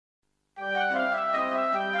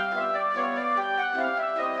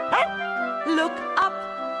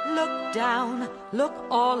look down, look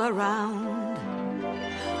all around.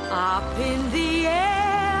 Up in the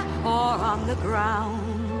air or on the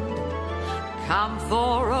ground. Come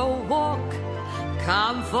for a walk,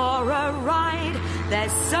 come for a ride.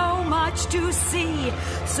 There's so much to see,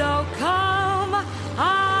 so come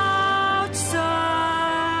outside.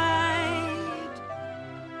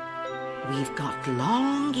 We've got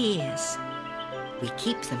long ears. We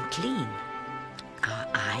keep them clean. Our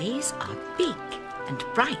eyes are big and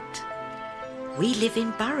bright. We live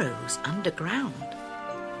in burrows underground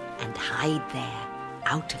and hide there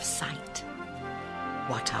out of sight.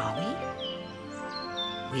 What are we?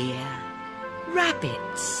 We're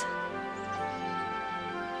rabbits.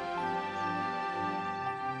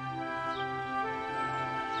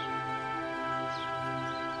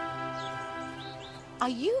 Are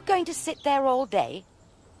you going to sit there all day?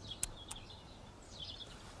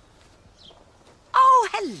 Oh,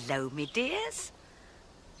 hello, me dears.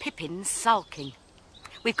 Pippin's sulking.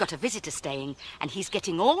 We've got a visitor staying, and he's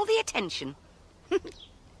getting all the attention.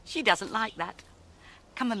 She doesn't like that.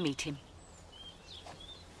 Come and meet him.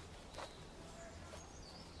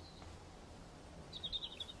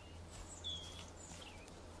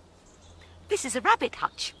 This is a rabbit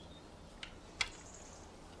hutch.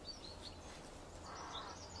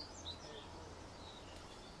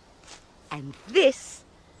 And this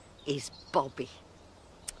is Bobbie.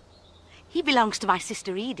 He belongs to my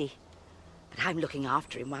sister Edie, but I'm looking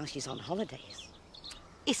after him while she's on holidays.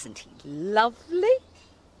 Isn't he lovely?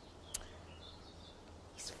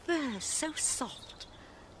 His fur's so soft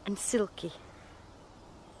and silky.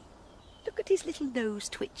 Look at his little nose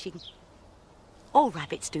twitching. All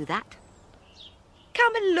rabbits do that.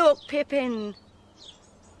 Come and look, Pippin.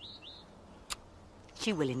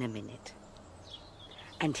 She will in a minute.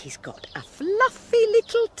 And he's got a fluffy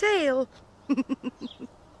little tail.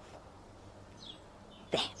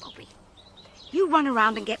 There, Bobbie. You run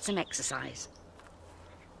around and get some exercise.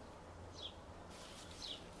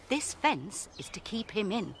 This fence is to keep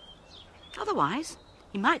him in. Otherwise,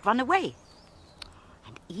 he might run away.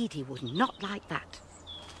 And Edie would not like that.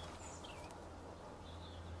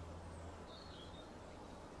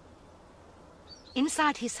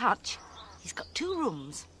 Inside his hutch, he's got 2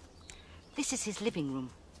 rooms. This is his living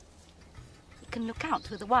room. He can look out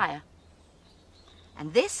through the wire.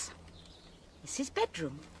 And this is his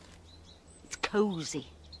bedroom. It's cosy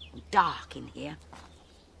and dark in here.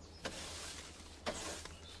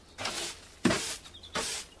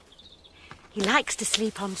 He likes to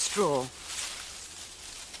sleep on straw.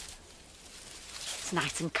 It's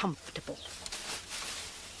nice and comfortable.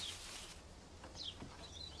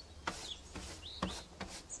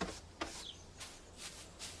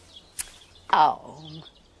 Oh.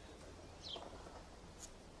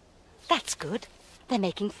 That's good. They're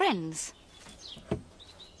making friends.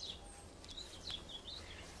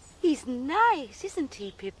 He's nice, isn't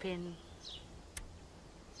he, Pippin?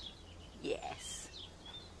 Yes.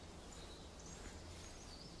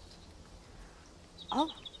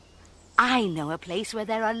 Oh, I know a place where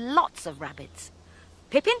there are lots of rabbits.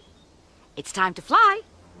 Pippin, it's time to fly.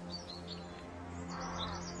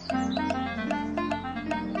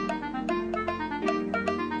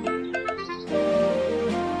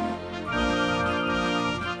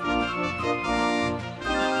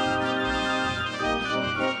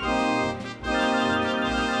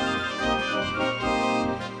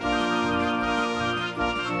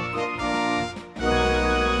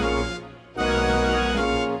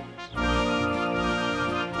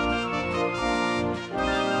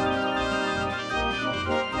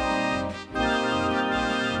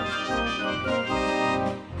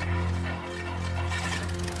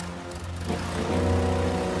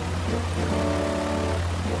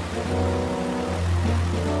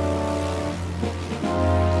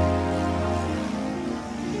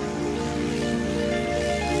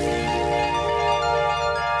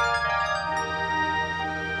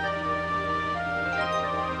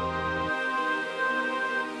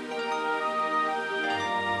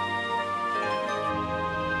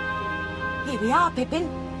 Here we are, Pippin.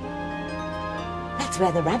 That's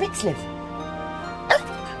where the rabbits live.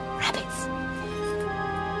 Rabbits.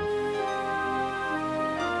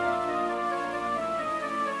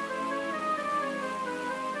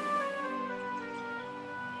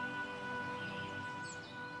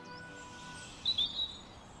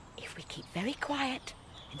 If we keep very quiet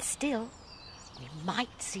and still, we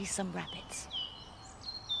might see some rabbits.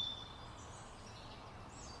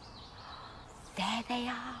 There they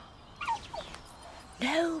are.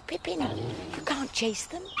 No, Pippin, you can't chase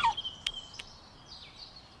them.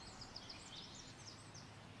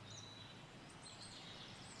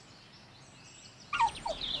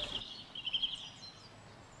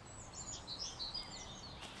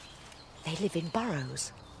 live in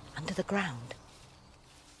burrows under the ground.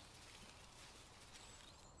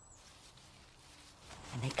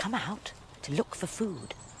 And they come out to look for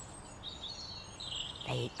food.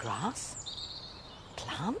 They eat grass,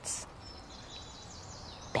 plants,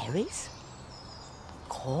 berries,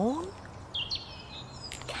 corn,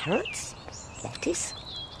 carrots, lettuce.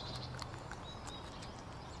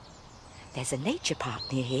 There's a nature park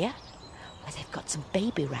near here where they've got some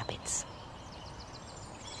baby rabbits.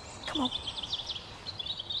 Come on.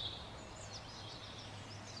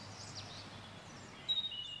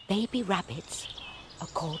 Baby rabbits are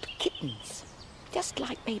called kittens, just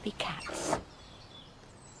like baby cats.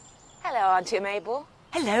 Hello, Auntie Mabel.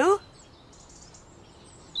 Hello.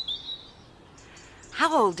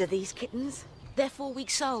 How old are these kittens? They're 4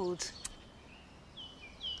 weeks old.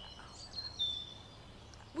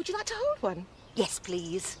 Would you like to hold one? Yes,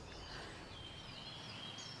 please.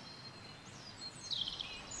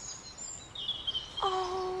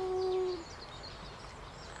 Oh.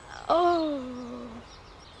 Oh.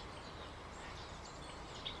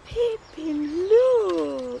 Pippin,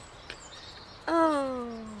 look. Oh.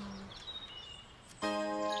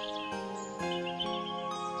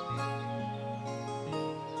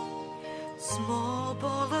 Small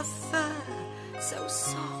ball of fur, so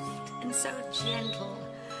soft and so gentle.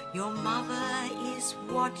 Your mother is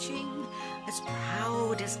watching, as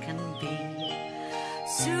proud as can be.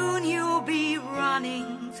 Soon you'll be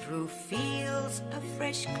running through fields of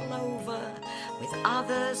fresh clover. With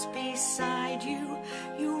others beside you,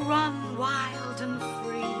 you run wild and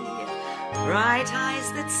free. Bright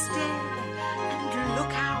eyes that stare and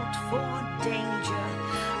look out for danger.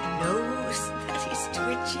 A nose that is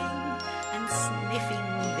twitching and sniffing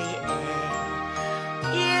the air.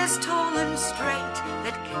 Ears tall and straight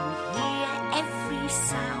that can hear every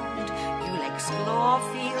sound. You'll explore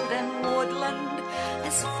field and woodland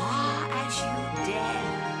as far as you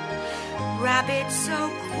dare. Rabbit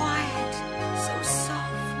so quiet, so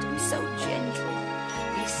soft and so gentle.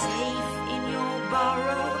 Be safe in your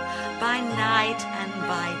burrow by night and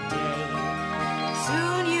by day.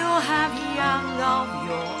 Soon you'll have young of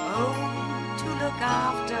your own to look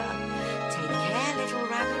after. Take care, little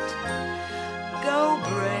rabbit. Go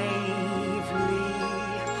bravely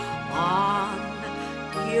on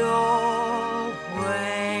your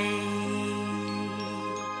way.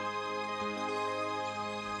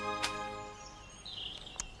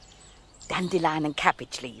 Dandelion and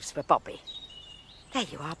cabbage leaves for Bobbie. There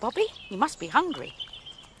you are, Bobbie. You must be hungry.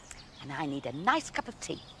 And I need a nice cup of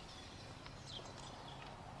tea.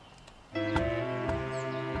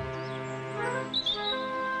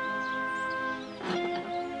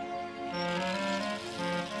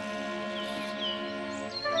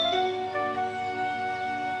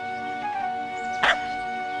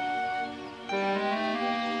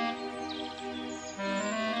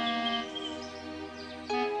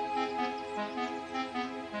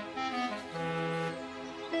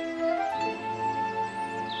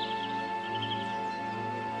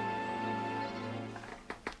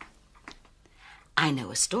 I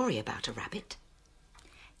know a story about a rabbit.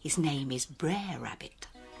 His name is Brer Rabbit.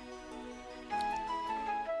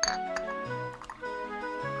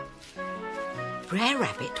 Brer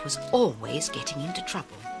Rabbit was always getting into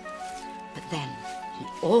trouble, but then he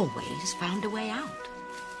always found a way out.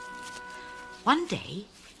 One day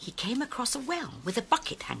he came across a well with a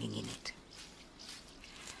bucket hanging in it.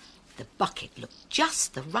 The bucket looked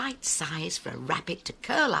just the right size for a rabbit to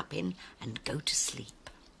curl up in and go to sleep.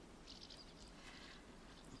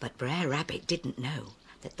 But Brer Rabbit didn't know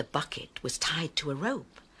that the bucket was tied to a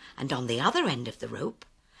rope, and on the other end of the rope,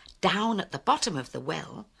 down at the bottom of the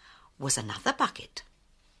well, was another bucket.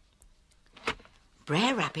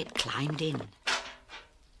 Brer Rabbit climbed in.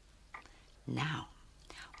 Now,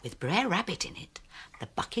 with Brer Rabbit in it, the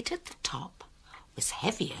bucket at the top was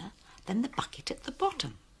heavier than the bucket at the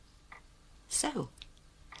bottom. So,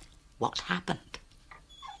 what happened?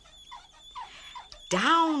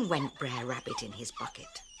 Down went Brer Rabbit in his bucket.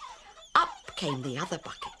 Up came the other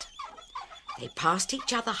bucket. They passed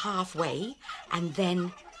each other halfway, and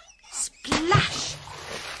then, splash!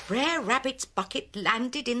 Brer Rabbit's bucket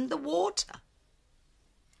landed in the water.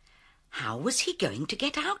 How was he going to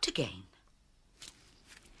get out again?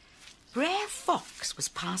 Brer Fox was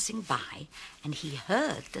passing by, and he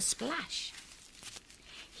heard the splash.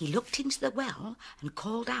 He looked into the well and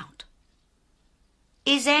called out,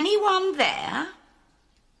 "Is anyone there?"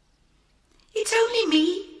 "It's only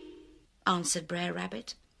me," answered Brer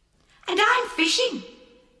Rabbit, "and I'm fishing."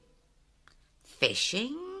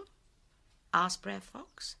 "Fishing?" asked Brer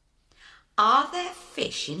Fox. "Are there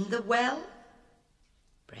fish in the well?"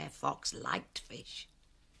 Brer Fox liked fish.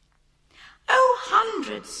 Oh,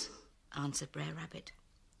 hundreds, answered Brer Rabbit.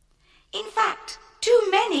 In fact, too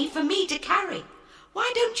many for me to carry.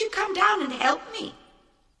 Why don't you come down and help me?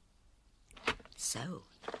 So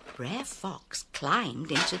Brer Fox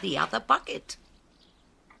climbed into the other bucket.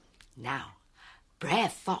 Now, Brer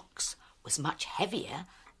Fox was much heavier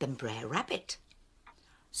than Brer Rabbit.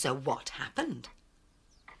 So what happened?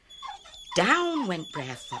 Down went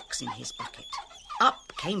Brer Fox in his bucket.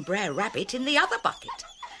 Up came Brer Rabbit in the other bucket.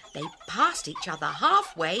 They passed each other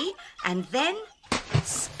halfway and then,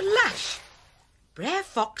 splash! Brer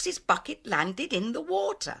Fox's bucket landed in the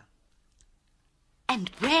water.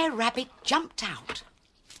 And Brer Rabbit jumped out.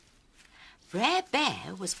 Brer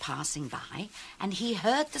Bear was passing by and he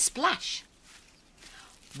heard the splash.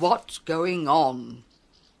 "What's going on?"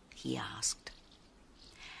 he asked.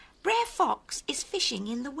 "Brer Fox is fishing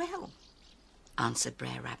in the well," answered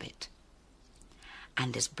Brer Rabbit.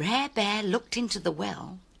 And as Brer Bear looked into the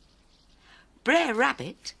well, Brer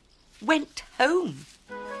Rabbit went home.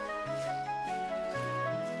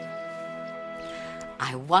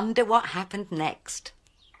 I wonder what happened next.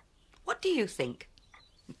 What do you think?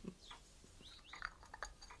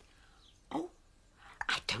 Oh,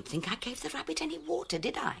 I don't think I gave the rabbit any water,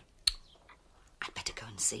 did I? I'd better go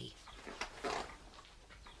and see.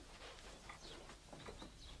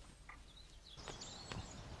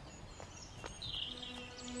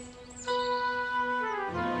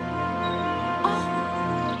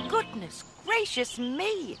 Oh, goodness gracious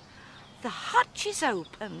me! The hutch is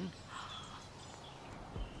open.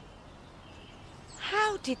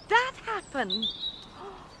 How did that happen?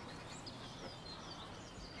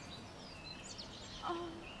 Oh.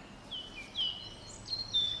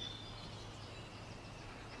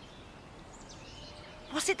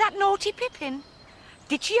 Was it that naughty Pippin?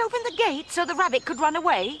 Did she open the gate so the rabbit could run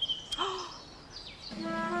away?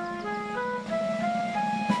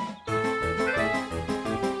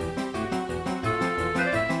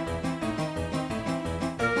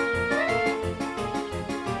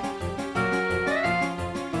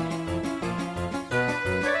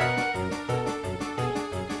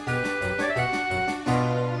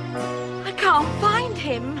 Can't find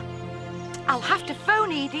him. I'll have to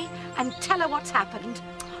phone Edie and tell her what's happened.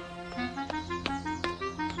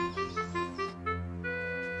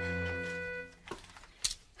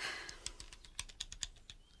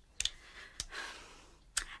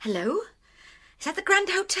 Hello? Is that the Grand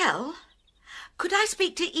Hotel? Could I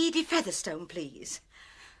speak to Edie Featherstone, please?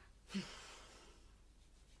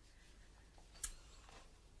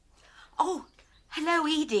 Oh, hello,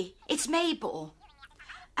 Edie. It's Mabel.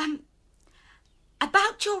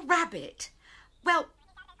 About your rabbit. Well,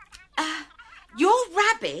 your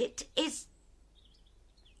rabbit is...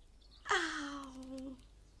 Oh.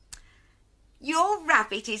 Your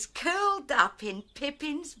rabbit is curled up in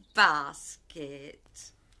Pippin's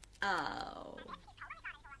basket. Oh.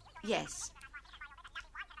 Yes.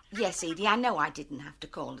 Yes, Edie, I know I didn't have to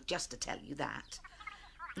call just to tell you that.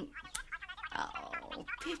 Oh,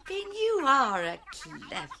 Pippin, you are a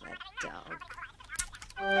clever dog.